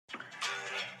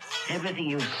Everything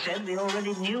you said we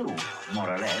already knew, more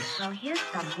or less. Well, here's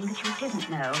something that you didn't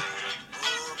know.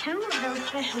 2 of those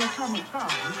special atomic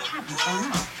bombs haven't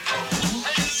gone off.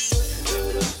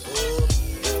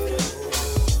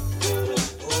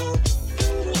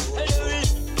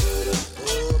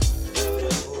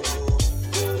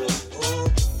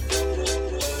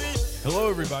 Hello,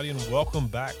 everybody, and welcome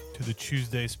back to the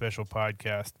Tuesday Special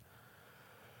Podcast.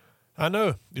 I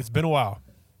know, it's been a while.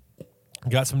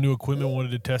 Got some new equipment,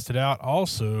 wanted to test it out.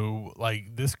 Also,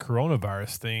 like, this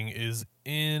coronavirus thing is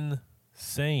insane.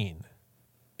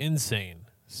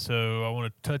 So I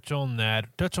want to touch on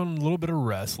that, touch on a little bit of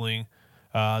wrestling.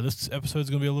 This episode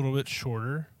is going to be a little bit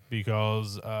shorter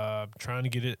because I'm trying to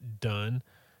get it done,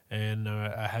 and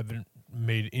I haven't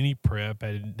made any prep.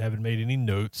 I haven't made any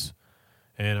notes,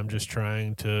 and I'm just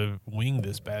trying to wing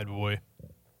this bad boy.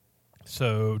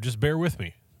 So just bear with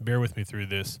me through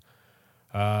this.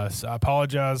 So I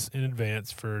apologize in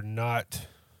advance for not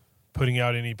putting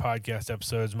out any podcast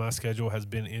episodes. My schedule has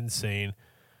been insane,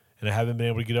 and I haven't been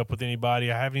able to get up with anybody.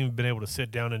 I haven't even been able to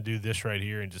sit down and do this right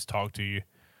here and just talk to you.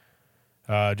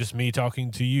 Just me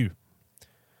talking to you.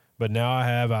 But now I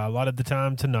have a lot of the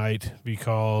time tonight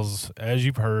because, as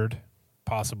you've heard,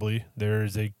 possibly, there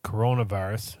is a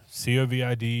coronavirus,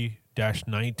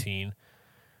 COVID-19.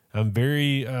 I'm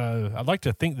very, I'd like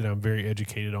to think that I'm very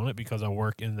educated on it because I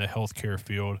work in the healthcare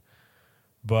field,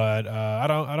 but I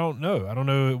don't know. I don't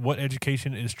know what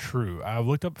education is true. I've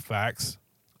looked up facts.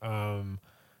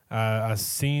 I've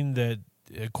seen that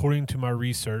according to my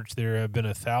research, there have been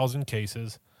 1,000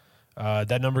 cases.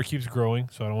 That number keeps growing,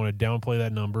 so I don't want to downplay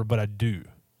that number, but I do.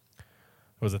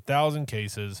 It was 1,000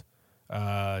 cases,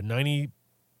 90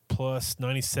 plus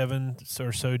 97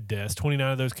 or so deaths.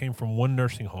 29 of those came from one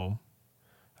nursing home.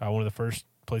 One of the first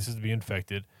places to be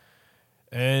infected.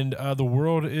 And the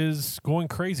world is going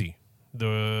crazy.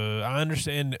 I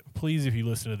understand, please, if you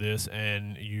listen to this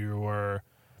and you are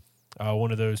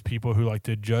one of those people who like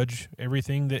to judge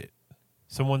everything that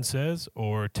someone says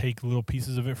or take little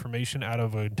pieces of information out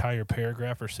of an entire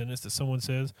paragraph or sentence that someone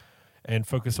says and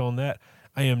focus on that,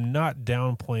 I am not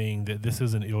downplaying that this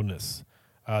is an illness,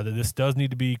 that this does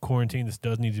need to be quarantined, this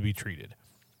does need to be treated.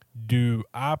 Do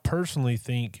I personally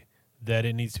think that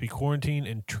it needs to be quarantined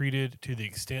and treated to the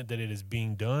extent that it is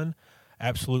being done?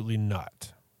 Absolutely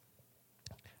not.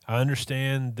 I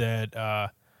understand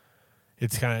that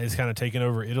it's kind of taken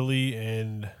over Italy,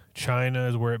 and China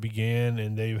is where it began,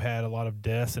 and they've had a lot of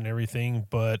deaths and everything.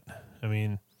 But I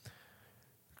mean,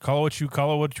 call it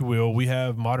what you will. We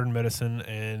have modern medicine,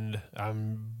 and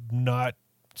I'm not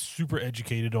super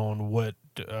educated on what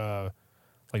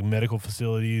like medical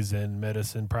facilities and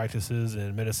medicine practices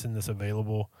and medicine that's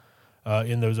available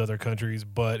in those other countries.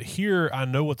 But here I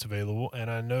know what's available, and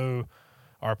I know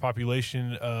our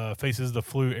population faces the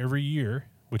flu every year,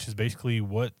 which is basically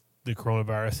what the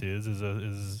coronavirus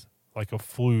is like a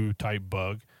flu type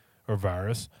bug or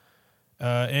virus.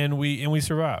 And we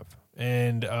survive.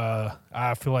 And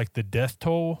I feel like the death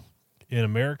toll in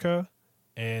America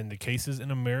and the cases in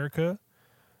America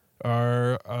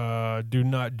do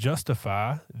not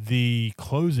justify the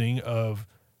closing of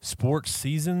sports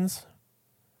seasons,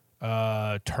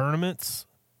 tournaments,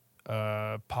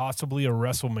 possibly a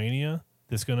WrestleMania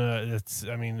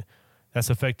that's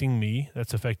affecting me.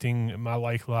 That's affecting my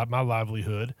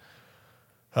livelihood.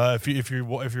 If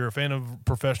you're a fan of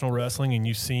professional wrestling and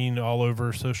you've seen all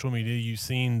over social media, you've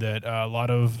seen that a lot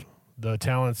of the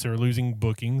talents are losing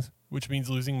bookings, which means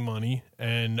losing money.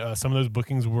 And some of those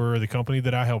bookings were the company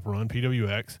that I help run,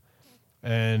 PWX.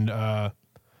 And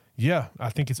yeah, I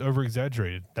think it's over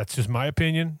exaggerated. That's just my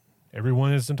opinion.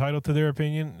 Everyone is entitled to their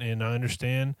opinion, and I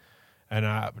understand, and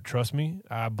trust me,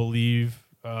 I believe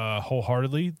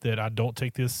wholeheartedly that I don't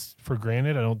take this for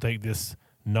granted. I don't take this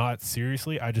not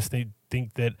seriously. I just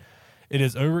think that it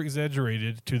is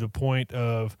over-exaggerated to the point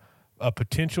of a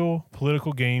potential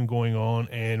political game going on,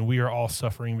 and we are all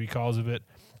suffering because of it.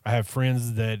 I have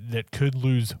friends that could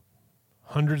lose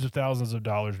hundreds of thousands of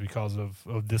dollars because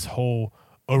of this whole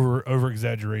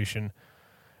over-exaggeration,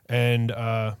 and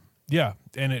yeah,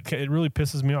 and it really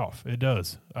pisses me off. It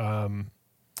does. You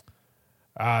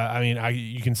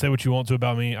can say what you want to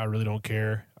about me. I really don't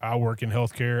care. I work in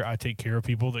healthcare. I take care of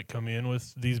people that come in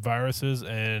with these viruses,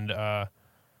 and I'm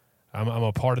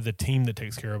a part of the team that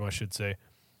takes care of them, I should say.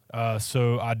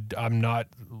 So I'm not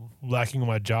lacking on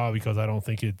my job because I don't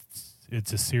think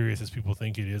it's as serious as people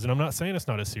think it is. And I'm not saying it's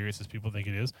not as serious as people think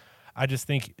it is. I just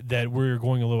think that we're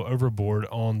going a little overboard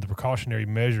on the precautionary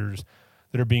measures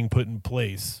that are being put in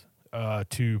place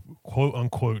to, quote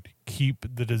unquote, keep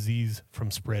the disease from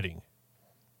spreading.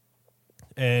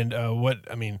 And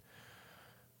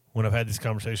when I've had these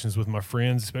conversations with my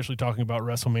friends, especially talking about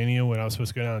WrestleMania when I was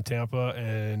supposed to go down to Tampa,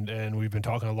 and we've been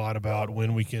talking a lot about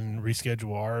when we can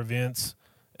reschedule our events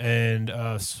and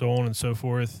so on and so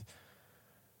forth.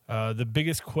 The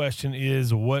biggest question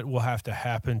is what will have to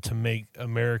happen to make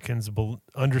Americans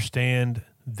understand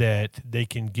that they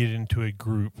can get into a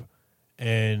group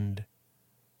and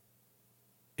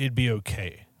it'd be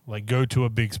okay. Like, go to a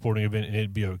big sporting event and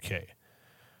it'd be okay.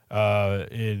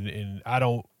 And I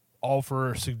don't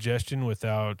offer a suggestion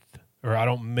without, or I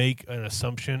don't make an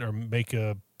assumption or make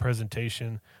a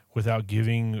presentation without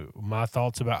giving my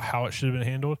thoughts about how it should have been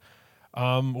handled.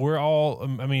 We're all,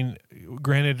 I mean,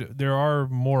 granted, there are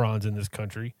morons in this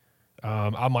country.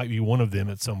 I might be one of them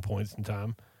at some points in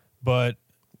time, but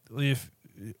if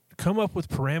come up with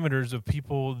parameters of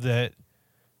people that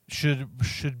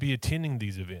should be attending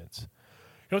these events. You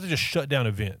don't have to just shut down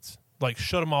events, like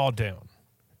shut them all down.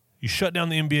 You shut down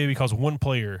the NBA because one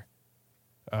player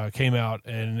came out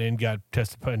and got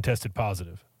tested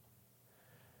positive.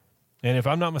 And if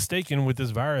I'm not mistaken, with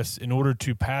this virus, in order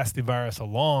to pass the virus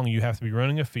along, you have to be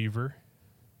running a fever,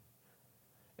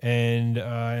 and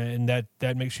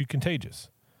that makes you contagious.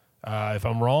 If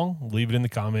I'm wrong, leave it in the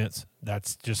comments.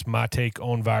 That's just my take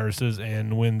on viruses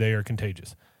and when they are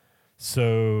contagious.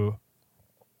 So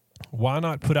why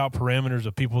not put out parameters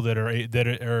of people that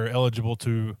are eligible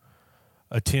to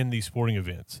attend these sporting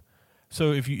events?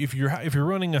 So if you're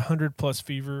running 100+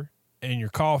 fever and you're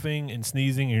coughing and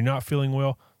sneezing and you're not feeling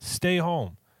well, stay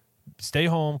home. Stay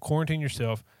home, quarantine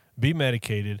yourself, be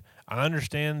medicated. I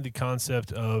understand the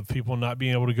concept of people not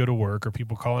being able to go to work or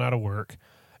people calling out of work,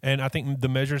 and I think the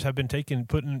measures have been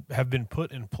put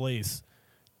in place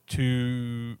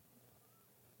to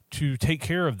take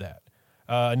care of that.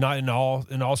 Not in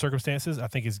all circumstances. I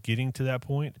think it's getting to that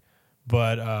point,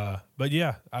 but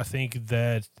yeah, I think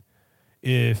that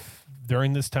if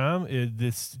during this time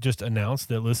this just announced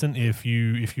that, listen, if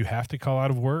you have to call out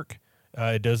of work,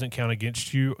 it doesn't count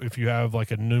against you. If you have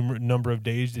like a number of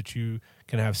days that you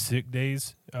can have sick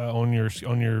days on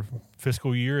your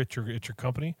fiscal year at your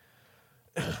company,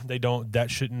 that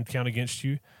shouldn't count against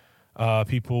you.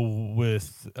 People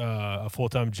with a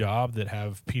full-time job that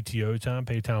have PTO time,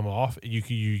 paid time off, you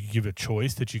give a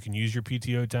choice that you can use your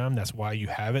PTO time. That's why you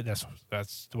have it.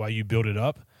 That's why you build it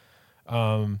up.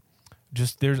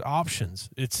 Just there's options.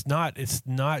 It's not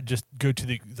just go to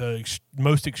the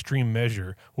most extreme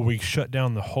measure where we shut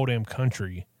down the whole damn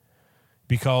country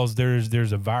because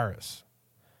there's a virus.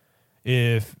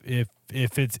 If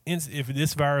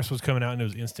this virus was coming out and it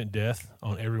was instant death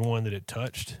on everyone that it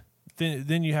touched,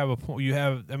 then you have a point.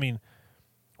 I mean,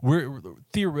 we're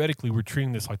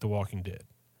treating this like The Walking Dead.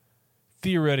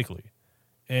 Theoretically.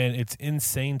 And it's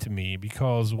insane to me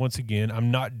because, once again,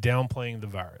 I'm not downplaying the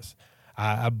virus.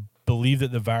 I believe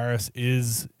that the virus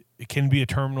can be a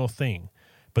terminal thing,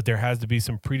 but there has to be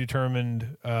some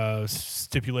predetermined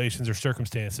stipulations or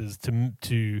circumstances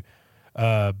to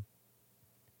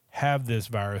have this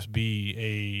virus be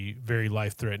a very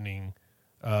life-threatening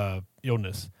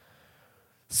illness.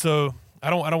 So I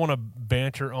don't want to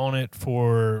banter on it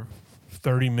for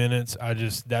 30 minutes.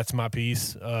 That's my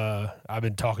piece. I've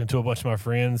been talking to a bunch of my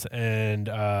friends, and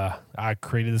I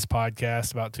created this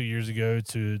podcast about 2 years ago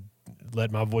to let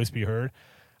my voice be heard.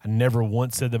 I never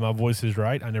once said that my voice is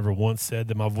right. I never once said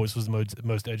that my voice was the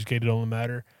most educated on the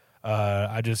matter.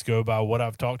 I just go by what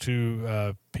I've talked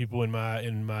to people in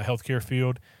my healthcare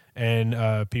field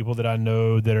and people that I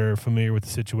know that are familiar with the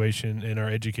situation and are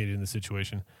educated in the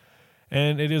situation.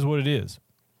 And it is what it is.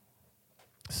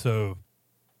 So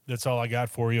that's all I got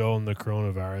for you on the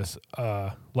coronavirus.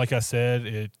 Like I said,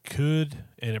 it could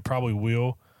and it probably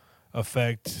will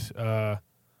affect the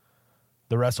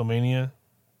WrestleMania.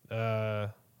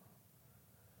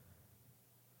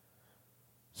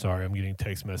 Sorry, I'm getting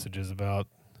text messages about.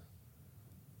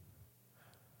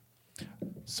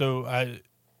 So I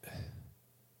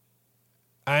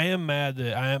am mad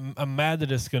that I'm mad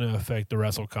that it's going to affect the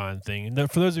WrestleCon thing.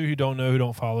 And for those of you who don't know, who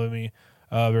don't follow me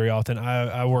very often,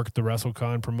 I work at the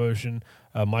WrestleCon promotion.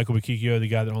 Michael Bakikio, the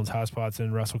guy that owns High Spots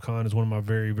in WrestleCon, is one of my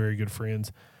very, very good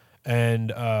friends,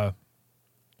 and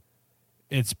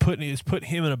it's put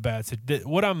him in a bad situation.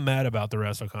 What I'm mad about the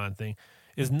WrestleCon thing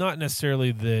is not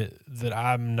necessarily that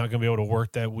I'm not going to be able to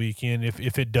work that weekend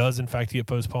if it does in fact get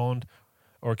postponed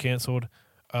or canceled,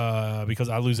 because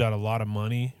I lose out a lot of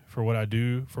money for what I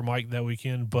do for Mike that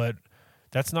weekend. But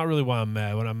that's not really why I'm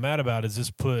mad. What I'm mad about is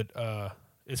it's put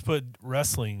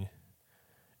wrestling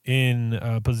in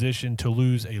a position to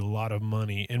lose a lot of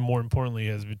money, and more importantly,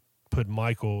 has put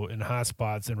Michael in High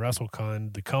Spots and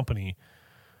WrestleCon, the company,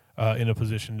 in a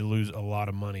position to lose a lot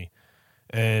of money.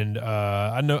 And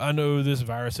I know this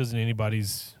virus isn't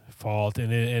anybody's fault,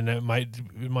 and it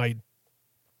might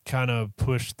kind of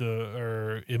push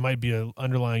or it might be an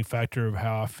underlying factor of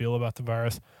how I feel about the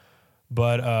virus.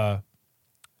 But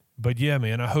yeah,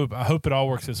 man, I hope it all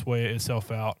works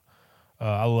itself out.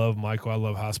 I love Michael. I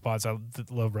love Hot Spots. I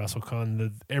love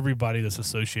WrestleCon. Everybody that's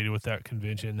associated with that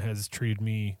convention has treated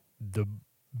me the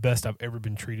best I've ever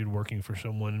been treated working for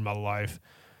someone in my life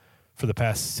for the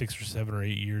past 6 or 7 or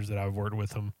 8 years that I've worked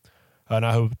with them. And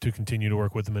I hope to continue to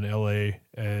work with them in LA.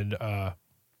 And,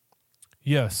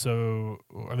 yeah, so,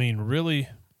 I mean, really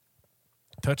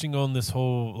touching on this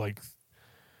whole, like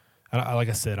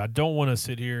I said, I don't want to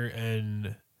sit here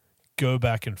and go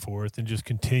back and forth and just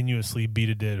continuously beat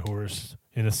a dead horse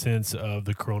in a sense of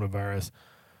the coronavirus.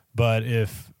 But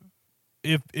if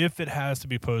it has to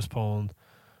be postponed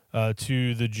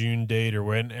to the June date or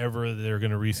whenever they're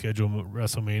going to reschedule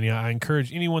WrestleMania, I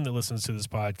encourage anyone that listens to this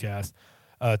podcast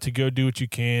to go do what you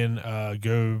can.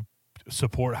 Go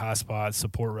support High Spots,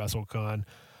 support WrestleCon,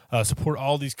 support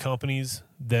all these companies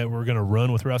that we're going to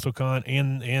run with WrestleCon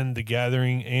and the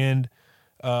Gathering and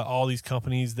all these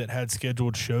companies that had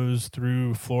scheduled shows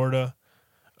through Florida.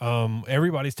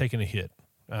 Everybody's taking a hit.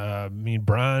 I mean,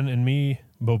 Brian and me,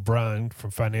 both Brian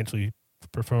from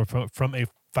a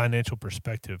financial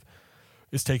perspective,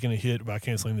 is taking a hit by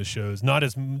canceling the shows.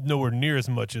 Nowhere near as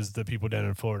much as the people down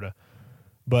in Florida.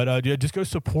 But yeah, just go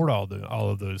support all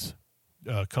of those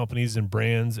companies and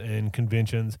brands and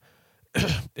conventions.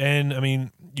 And I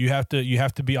mean, you have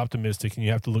to be optimistic and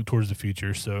you have to look towards the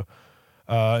future. So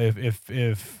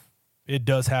if it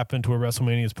does happen to where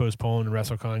WrestleMania is postponed and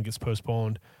WrestleCon gets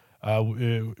postponed,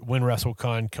 when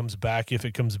WrestleCon comes back, if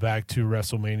it comes back to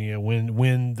WrestleMania,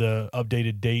 when the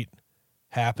updated date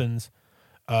happens,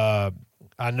 I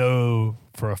know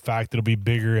for a fact it'll be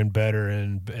bigger and better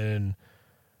and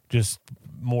just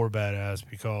more badass,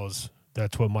 because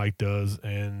that's what Mike does,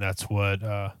 and that's what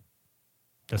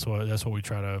we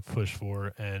try to push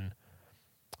for. And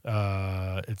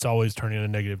it's always turning a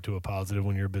negative to a positive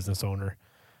when you're a business owner.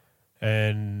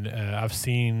 And I've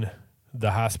seen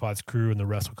the High Spots crew and the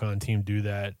WrestleCon team do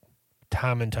that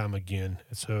time and time again.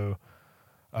 So,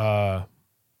 yeah,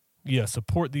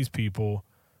 support these people.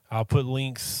 I'll put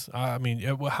links.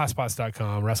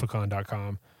 Highspots.com,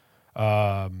 WrestleCon.com.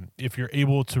 If you're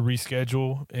able to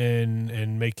reschedule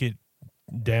and make it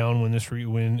down if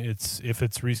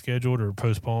it's rescheduled or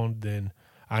postponed, then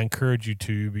I encourage you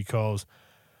to, because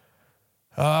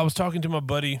I was talking to my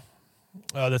buddy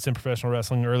that's in professional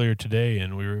wrestling earlier today,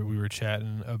 and we were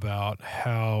chatting about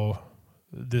how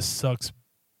this sucks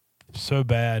so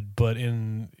bad, but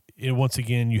once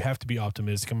again, you have to be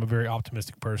optimistic. I'm a very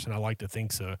optimistic person. I like to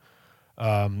think so.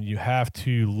 You have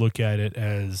to look at it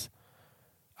as,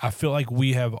 I feel like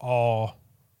we have all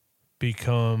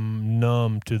become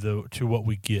numb to what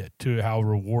we get, to how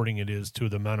rewarding it is, to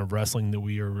the amount of wrestling that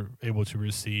we are able to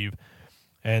receive,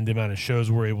 and the amount of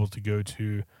shows we're able to go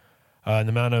to, and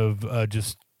the amount of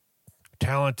just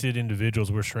talented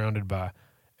individuals we're surrounded by.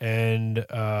 And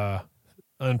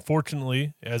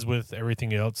unfortunately, as with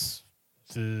everything else,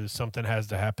 something has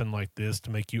to happen like this to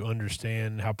make you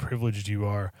understand how privileged you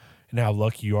are and how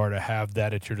lucky you are to have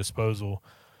that at your disposal,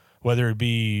 whether it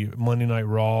be Monday Night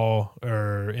Raw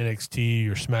or NXT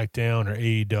or SmackDown or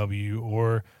AEW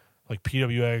or like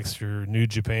PWX or New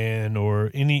Japan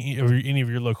or any of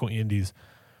your local indies.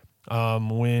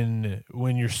 When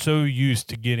you're so used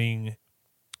to getting,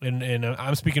 and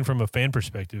I'm speaking from a fan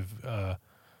perspective,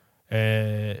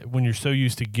 when you're so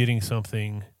used to getting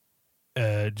something,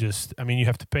 you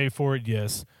have to pay for it,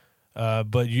 yes,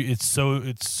 but it's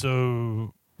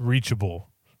so reachable.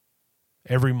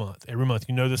 Every month,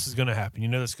 you know this is going to happen.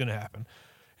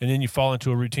 And then you fall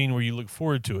into a routine where you look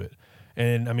forward to it.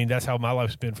 And I mean, that's how my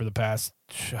life's been for the past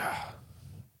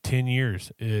 10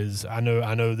 years is I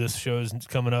know this show is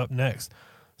coming up next.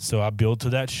 So I build to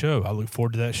that show. I look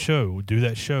forward to that show, do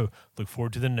that show, look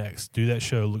forward to the next, do that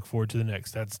show, look forward to the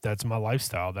next. That's my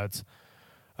lifestyle. That's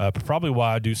probably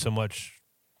why I do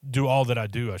all that I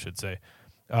do, I should say.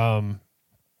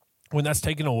 When that's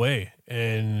taken away,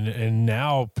 and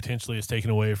now potentially it's taken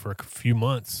away for a few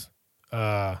months,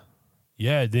 then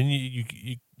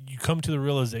you come to the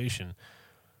realization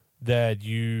that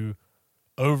you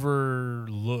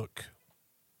overlook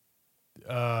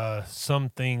some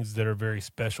things that are very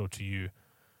special to you,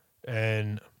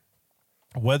 and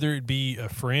whether it be a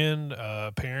friend,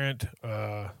 a parent,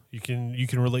 you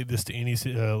can relate this to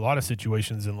a lot of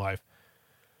situations in life,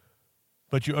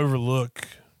 but you overlook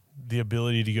the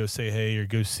ability to go say hey or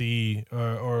go see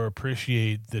or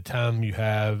appreciate the time you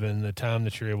have and the time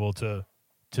that you're able to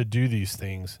to do these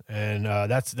things, and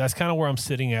that's kind of where I'm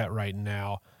sitting at right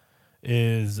now.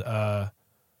 Is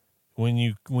when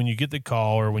you get the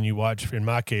call, or when you watch, in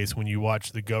my case, when you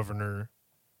watch the governor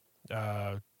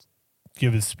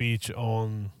give his speech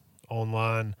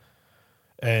online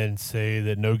and say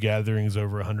that no gatherings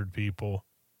over 100 people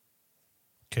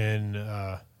can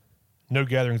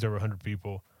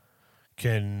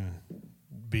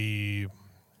be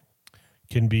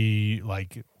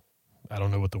like, I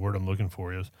don't know what the word I'm looking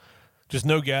for is. Just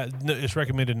it's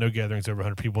recommended no gatherings over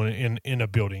 100 people in a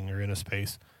building or in a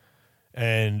space.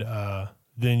 And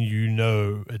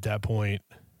then at that point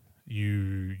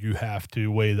you have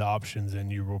to weigh the options,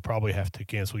 and you will probably have to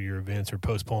cancel your events or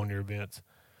postpone your events.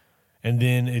 And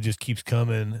then it just keeps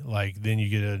coming. Like, then you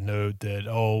get a note that,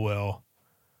 oh, well,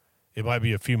 it might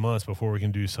be a few months before we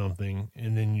can do something.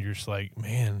 And then you're just like,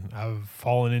 man, I've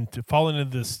fallen into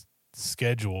this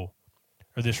schedule,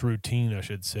 or this routine, I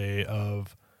should say,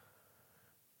 of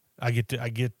I get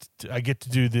to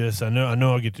do this. I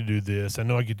know I get to do this. I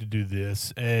know I get to do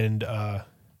this. And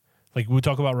like, we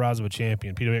talk about Rise of a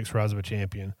Champion, PWX Rise of a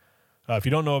Champion. If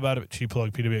you don't know about it, cheap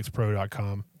plug,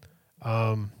 pwxpro.com.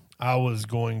 I was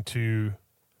going to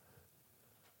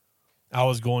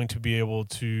be able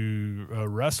to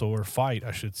wrestle, or fight,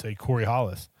 I should say, Corey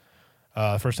Hollis.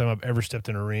 First time I've ever stepped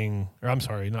in a ring, or I'm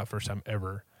sorry, not first time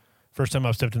ever. First time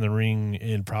I've stepped in the ring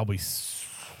in probably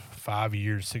 5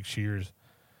 years, 6 years.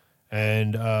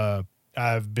 And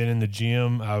I've been in the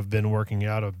gym. I've been working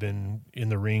out. I've been in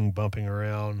the ring, bumping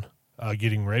around,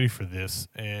 getting ready for this.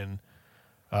 And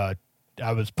I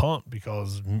was pumped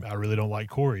because I really don't like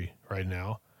Corey right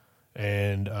now.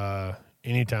 And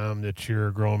anytime that you're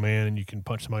a grown man and you can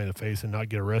punch somebody in the face and not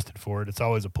get arrested for it, it's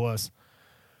always a plus.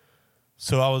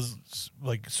 So I was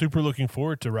like super looking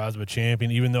forward to Rise of a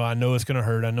Champion, even though I know it's going to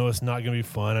hurt. I know it's not going to be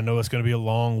fun. I know it's going to be a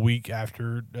long week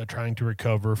after trying to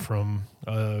recover from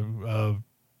a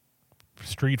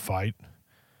street fight.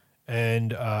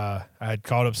 And I had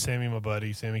called up Sammy, my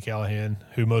buddy, Sammy Callahan,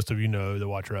 who most of you know that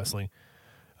watch wrestling.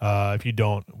 If you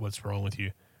don't, what's wrong with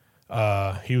you?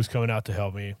 He was coming out to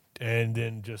help me. And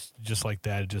then just like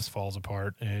that, it just falls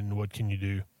apart. And what can you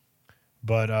do?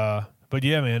 But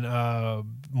yeah, man,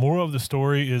 moral of the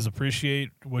story is appreciate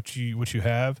what you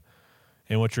have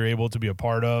and what you're able to be a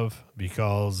part of,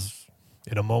 because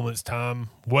in a moment's time,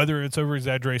 whether it's over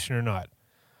exaggeration or not,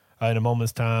 in a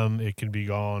moment's time, it can be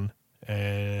gone.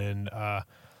 And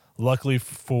luckily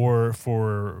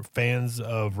for fans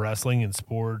of wrestling and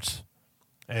sports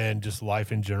and just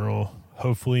life in general,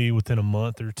 hopefully within a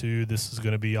month or two, this is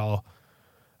going to be all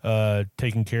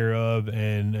taken care of,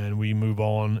 and we move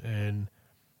on. And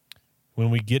when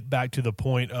we get back to the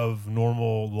point of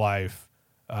normal life,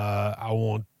 I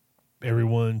want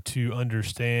everyone to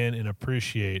understand and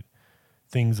appreciate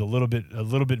things a little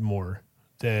bit more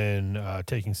than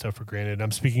taking stuff for granted.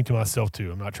 I'm speaking to myself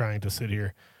too. I'm not trying to sit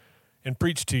here and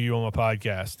preach to you on my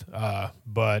podcast,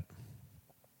 but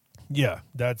yeah,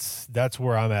 that's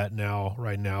where I'm at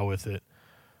right now with it.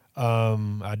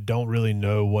 I don't really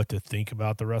know what to think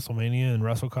about the WrestleMania and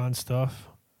WrestleCon stuff.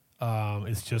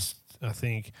 It's just, I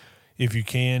think, if you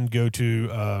can go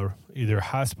to either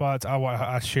High Spots,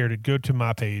 I shared it. Go to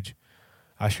my page.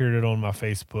 I shared it on my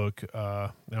Facebook,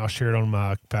 and I'll share it on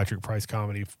my Patrick Price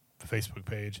Comedy Facebook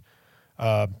page.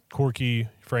 Corky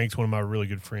Frank's one of my really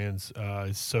good friends.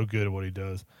 He's so good at what he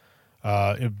does,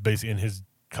 basically in his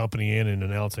company and in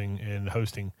announcing and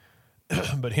hosting.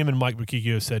 But him and Mike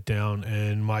Bakikio sat down,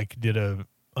 and Mike did a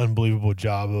unbelievable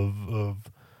job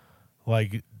of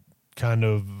like kind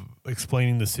of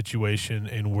explaining the situation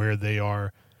and where they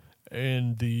are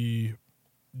and the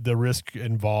risk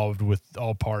involved with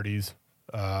all parties,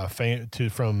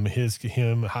 from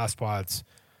him, High Spots,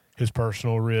 his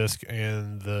personal risk,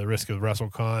 and the risk of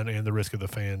WrestleCon and the risk of the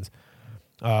fans.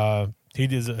 He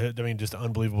did, just an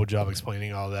unbelievable job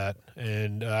explaining all that.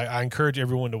 And I encourage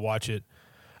everyone to watch it.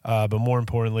 But more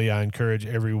importantly, I encourage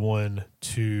everyone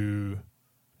to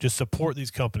just support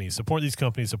these companies, support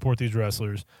these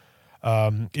wrestlers.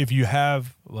 If you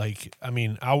have, I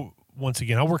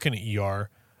work in an ER,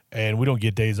 and we don't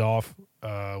get days off.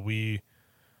 We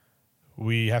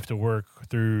have to work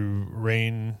through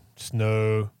rain,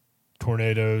 snow,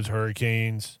 tornadoes,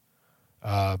 hurricanes,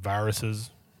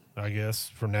 viruses, I guess,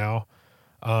 for now.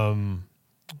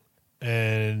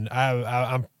 And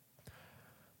I'm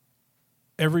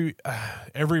every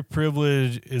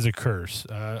privilege is a curse.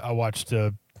 I watched,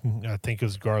 I think it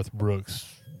was Garth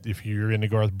Brooks. If you're into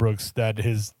Garth Brooks, that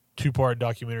his 2-part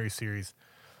documentary series,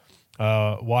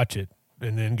 watch it,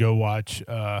 and then go watch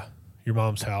Your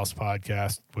Mom's House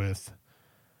podcast with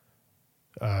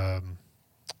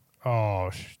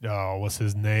what's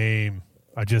his name?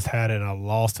 I just had it and I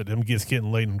lost it. It's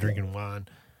getting late and I'm drinking wine.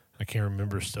 I can't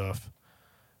remember stuff.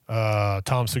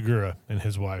 Tom Segura and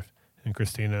his wife and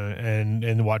Christina,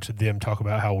 and watch them talk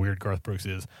about how weird Garth Brooks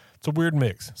is. It's a weird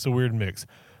mix.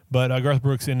 But Garth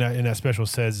Brooks in that special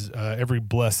says every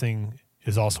blessing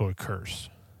is also a curse.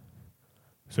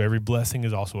 So every blessing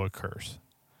is also a curse.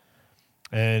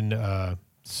 And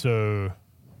so,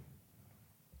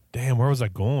 damn, where was I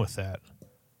going with that?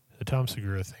 The Tom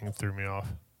Segura thing threw me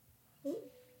off.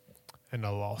 And I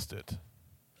lost it.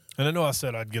 And I know I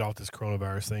said I'd get off this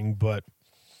coronavirus thing, but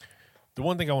the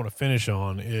one thing I want to finish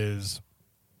on is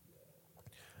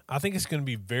I think it's going to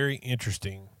be very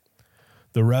interesting,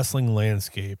 the wrestling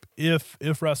landscape, if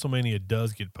WrestleMania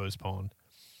does get postponed,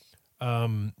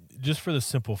 just for the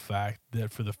simple fact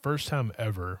that for the first time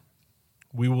ever,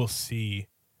 we will see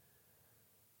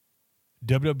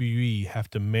WWE have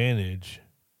to manage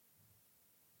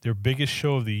their biggest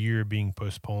show of the year being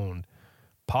postponed,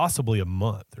 possibly a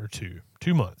month or 2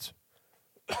 months.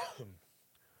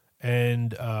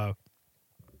 And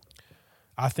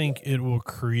I think it will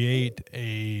create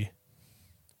a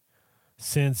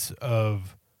sense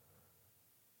of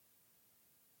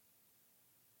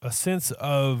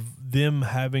them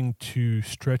having to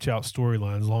stretch out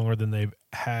storylines longer than they've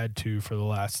had to for the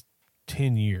last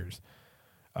 10 years.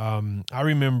 I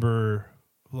remember,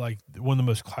 like, one of the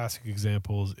most classic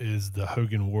examples is the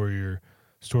Hogan Warrior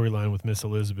storyline with Miss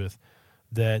Elizabeth,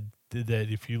 that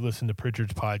if you listen to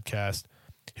Pritchard's podcast,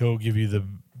 he'll give you the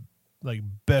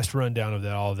best rundown of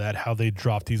all that, how they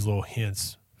dropped these little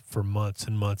hints for months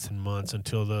and months and months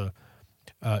until the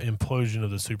implosion of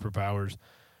the superpowers.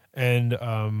 And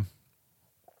I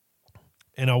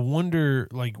wonder,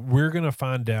 we're going to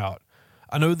find out.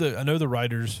 I know the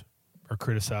writers are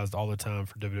criticized all the time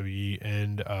for WWE,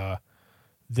 and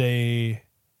they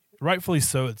rightfully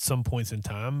so at some points in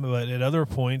time, but at other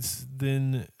points,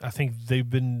 then I think they've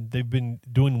been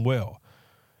doing well.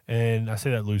 And I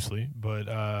say that loosely, but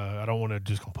I don't want to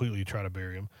just completely try to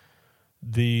bury them.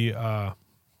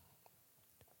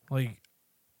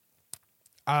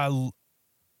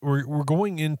 We're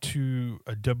going into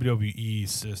a WWE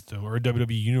system or a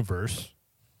WWE universe,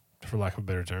 for lack of a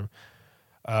better term,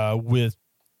 with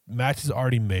matches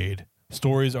already made,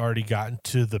 stories already gotten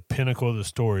to the pinnacle of the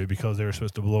story because they were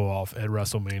supposed to blow off at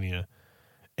WrestleMania,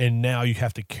 and now you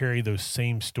have to carry those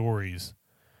same stories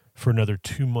for another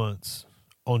 2 months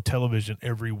on television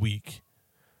every week.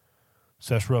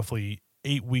 So that's roughly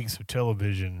 8 weeks of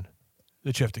television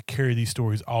that you have to carry these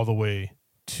stories all the way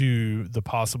to the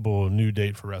possible new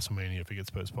date for WrestleMania if it gets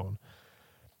postponed.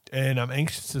 And I'm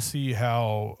anxious to see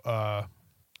how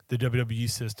the WWE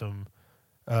system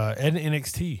and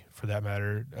NXT, for that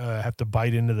matter, have to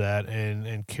bite into that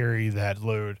and carry that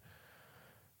load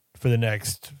for the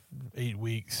next 8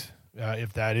 weeks.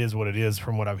 If that is what it is,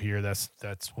 from what I hear, that's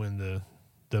when the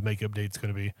makeup date's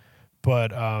going to be.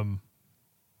 But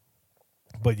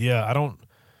yeah, I don't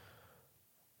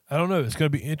know. It's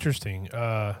going to be interesting.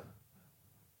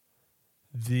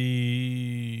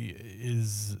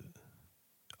 Does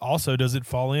it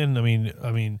fall in?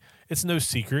 I mean, it's no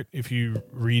secret if you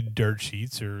read dirt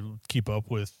sheets or keep up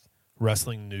with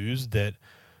wrestling news that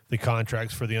the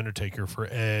contracts for The Undertaker, for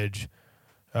Edge,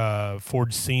 for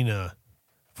Cena,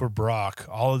 for Brock,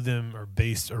 all of them are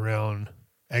based around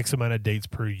X amount of dates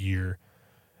per year.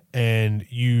 And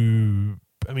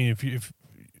if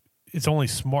it's only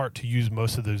smart to use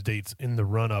most of those dates in the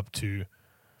run up to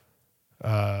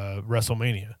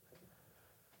WrestleMania.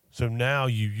 So now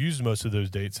you use most of those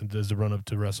dates as the run up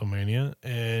to WrestleMania,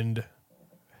 and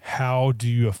how do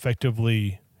you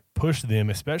effectively push them,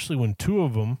 especially when two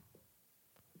of them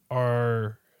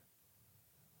are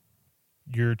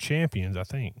your champions? I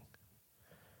think,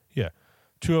 yeah,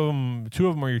 two of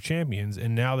them are your champions,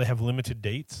 and now they have limited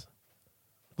dates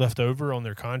left over on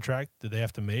their contract that they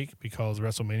have to make because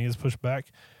WrestleMania is pushed back.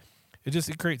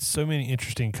 It creates so many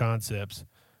interesting concepts.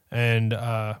 And,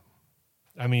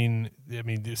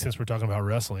 since we're talking about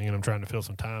wrestling and I'm trying to fill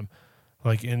some time,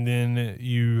 and then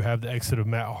you have the exit of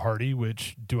Matt Hardy,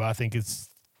 which do I think it's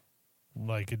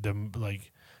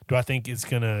do I think it's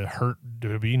going to hurt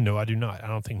WWE? No, I do not. I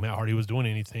don't think Matt Hardy was doing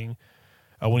anything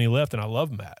when he left, and I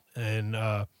love Matt. And,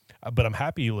 but I'm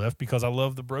happy he left because I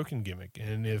love the broken gimmick.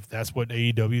 And if that's what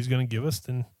AEW is going to give us,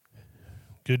 then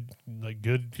good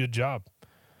job.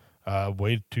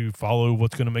 Way to follow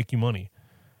what's going to make you money.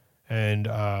 And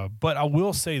but I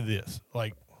will say this,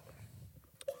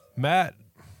 Matt,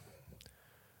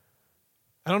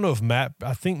 I don't know if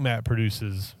I think Matt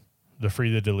produces the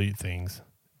free to delete things,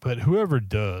 but whoever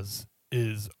does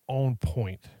is on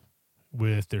point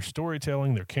with their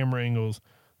storytelling, their camera angles,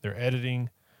 their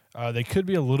editing. They could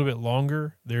be a little bit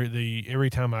longer. Every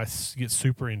time I get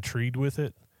super intrigued with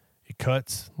it, it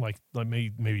cuts like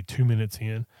maybe 2 minutes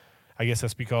in. I guess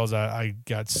that's because I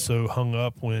got so hung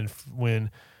up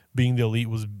when Being the Elite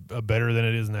was better than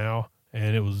it is now,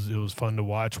 and it was fun to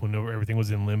watch when everything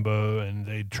was in limbo and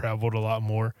they traveled a lot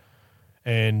more.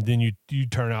 And then you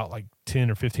turn out like 10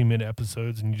 or 15-minute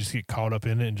episodes and you just get caught up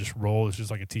in it and just roll. It's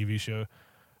just like a TV show.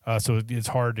 So it's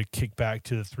hard to kick back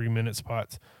to the 3-minute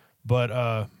spots. But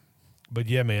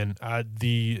yeah, man,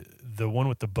 the one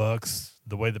with the Bucks,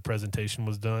 the way the presentation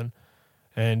was done,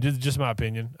 and just my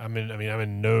opinion. I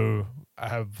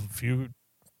have a few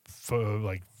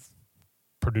like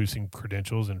producing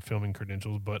credentials and filming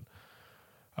credentials, but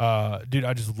dude,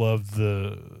 I just love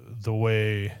the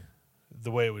way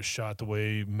it was shot, the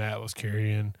way Matt was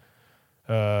carrying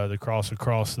the cross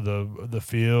across the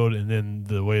field, and then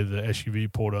the way the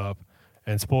SUV pulled up.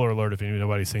 And spoiler alert if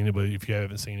nobody's seen it, but if you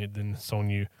haven't seen it, then it's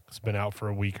on you. It's been out for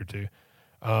a week or two.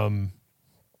 And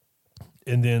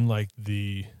then like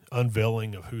the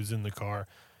unveiling of who's in the car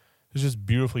is just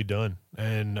beautifully done.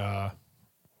 And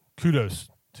kudos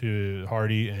to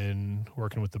Hardy and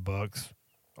working with the Bucks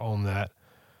on that.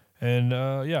 And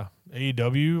yeah,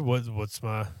 AEW. What's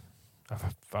my?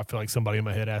 I feel like somebody in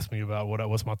my head asked me about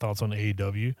what's my thoughts on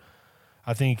AEW.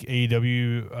 I think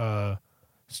AEW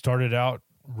started out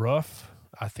rough.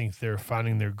 I think they're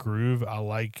finding their groove. I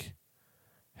like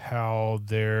how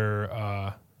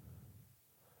they're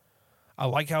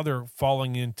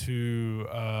falling into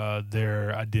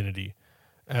their identity,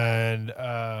 and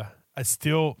I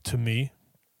still, to me,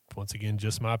 once again,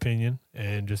 just my opinion,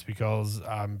 and just because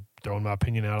I'm throwing my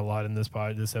opinion out a lot in this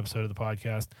episode of the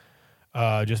podcast,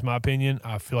 just my opinion,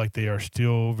 I feel like they are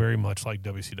still very much like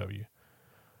WCW.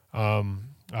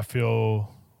 I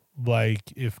feel like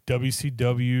if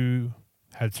WCW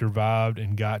had survived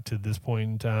and got to this point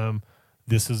in time,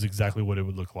 this is exactly what it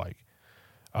would look like.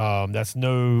 That's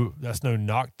no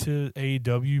knock to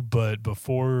AEW, but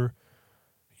before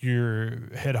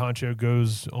your head honcho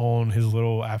goes on his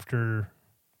little after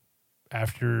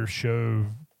show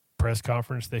press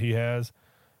conference that he has,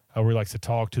 where he likes to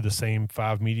talk to the same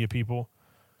 5 media people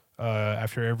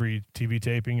after every TV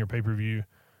taping or pay-per-view,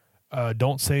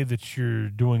 don't say that you're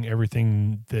doing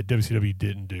everything that WCW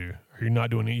didn't do. Or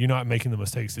you're not making the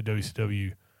mistakes that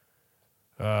WCW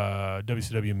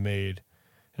made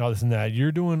and all this and that.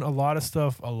 You're doing a lot of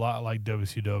stuff a lot like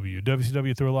WCW.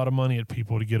 WCW threw a lot of money at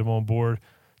people to get them on board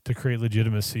to create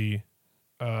legitimacy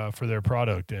for their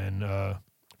product, and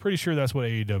pretty sure that's what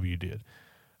AEW did.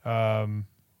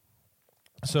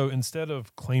 So instead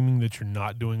of claiming that you're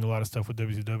not doing a lot of stuff with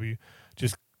WCW,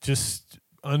 just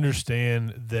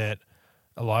understand that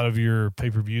a lot of your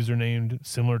pay-per-views are named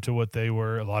similar to what they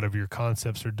were. A lot of your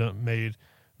concepts are made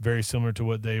very similar to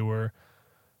what they were.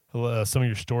 Some of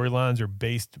your storylines are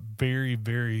based very,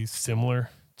 very similar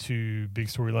to big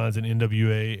storylines in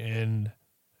NWA and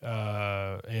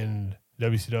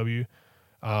WCW.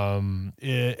 And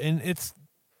it's,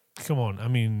 come on. I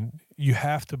mean, you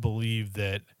have to believe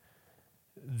that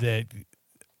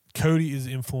Cody is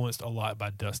influenced a lot by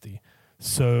Dusty.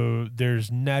 So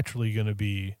there's naturally going to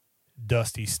be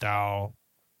Dusty style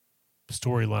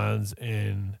storylines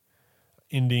and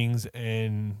endings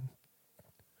and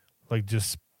like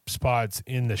just spots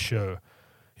in the show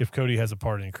if Cody has a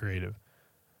part in creative.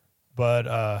 But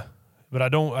I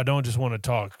don't just want to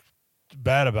talk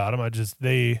bad about them.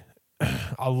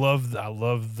 I love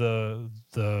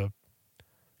the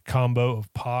combo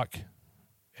of Pac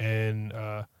and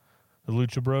the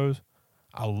Lucha Bros.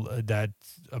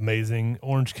 That's amazing.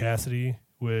 Orange Cassidy,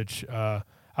 which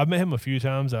I've met him a few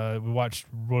times. We watched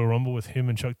Royal Rumble with him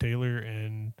and Chuck Taylor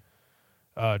and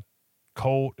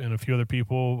Colt and a few other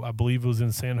people. I believe it was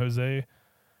in San Jose.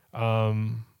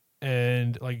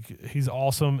 And like, he's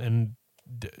awesome and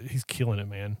he's killing it,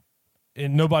 man.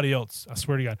 And nobody else, I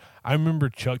swear to God. I remember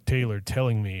Chuck Taylor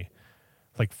telling me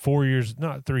like 3 years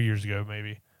ago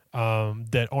maybe,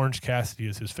 that Orange Cassidy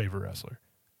is his favorite wrestler.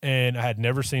 And I had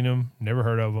never seen him, never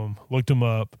heard of him, looked him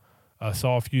up,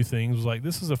 saw a few things, was like,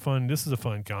 this is a fun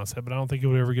concept, but I don't think it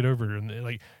would ever get over. And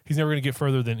like, he's never going to get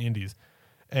further than Indies.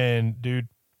 And dude,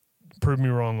 prove me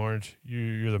wrong, Orange.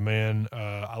 You're the man.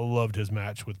 I loved his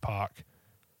match with Pac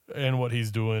and what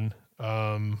he's doing.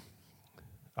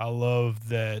 I love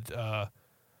that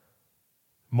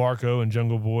Marco and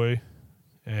Jungle Boy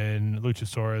and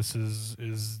Luchasaurus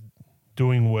is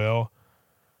doing well.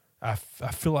 I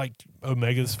feel like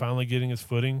Omega's finally getting his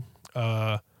footing.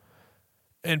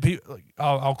 And people,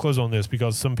 I'll close on this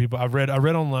because some people I read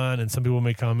online and some people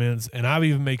make comments, and I've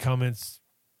even made comments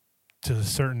to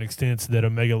certain extents that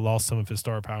Omega lost some of his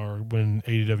star power when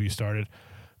AEW started.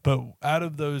 But out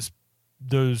of those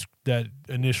that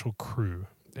initial crew,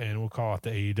 and we'll call it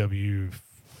the AEW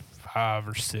 5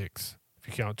 or 6 if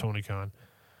you count Tony Khan.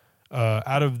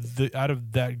 Out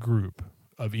of that group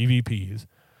of EVPs,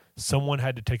 someone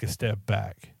had to take a step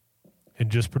back and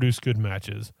just produce good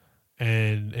matches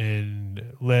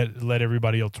and let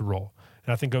everybody else roll.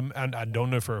 And I think I don't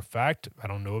know for a fact. I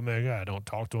don't know Omega. I don't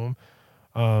talk to him.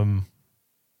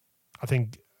 I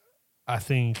think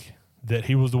that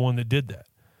he was the one that did that,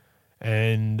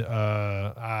 and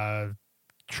I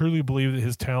truly believe that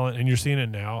his talent, and you're seeing it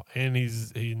now, and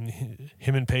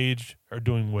him and Paige are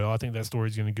doing well. I think that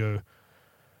story's going to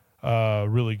go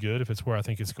really good if it's where I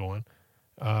think it's going.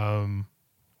 But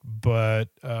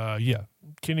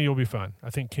Kenny will be fine. I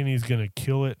think Kenny's going to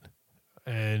kill it,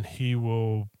 and he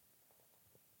will.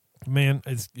 Man,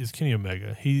 it's Kenny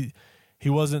Omega. He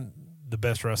wasn't the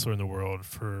best wrestler in the world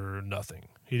for nothing.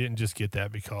 He didn't just get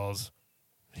that because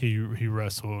he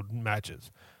wrestled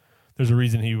matches. There's a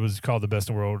reason he was called the best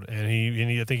in the world, and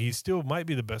I think he still might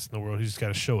be the best in the world. He's just got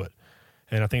to show it,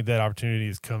 and I think that opportunity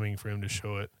is coming for him to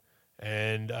show it.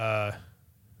 And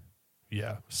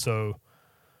so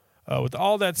with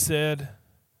all that said,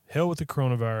 hell with the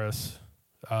coronavirus.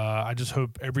 I just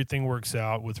hope everything works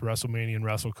out with WrestleMania and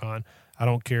WrestleCon. I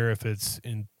don't care if it's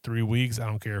in 3 weeks. I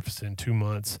don't care if it's in 2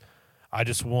 months. I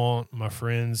just want my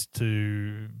friends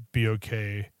to be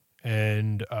okay,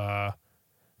 and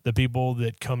the people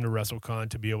that come to WrestleCon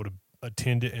to be able to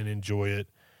attend it and enjoy it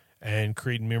and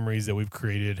create memories that we've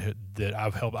created that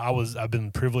I've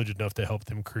been privileged enough to help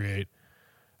them create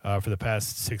for the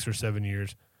past 6 or 7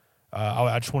 years.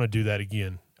 I just want to do that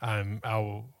again.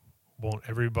 I want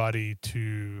everybody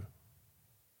to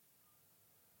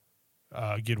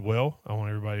get well. I want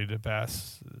everybody to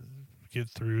get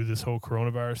through this whole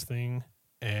coronavirus thing,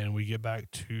 and we get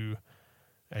back to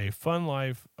a fun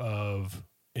life of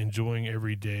enjoying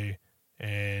every day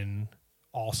and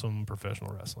awesome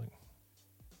professional wrestling.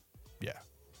 Yeah,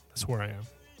 that's where I am.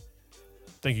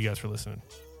 Thank you guys for listening.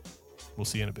 We'll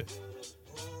see you in a bit.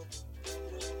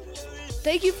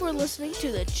 Thank you for listening to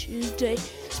the Tuesday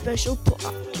Special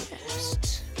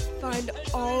Podcast. Find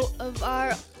all of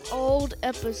our old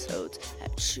episodes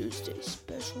at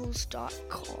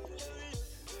TuesdaySpecials.com.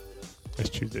 That's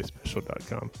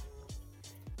TuesdaySpecial.com.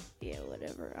 Yeah,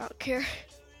 whatever. I don't care.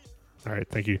 All right,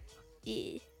 thank you.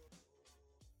 Yeah.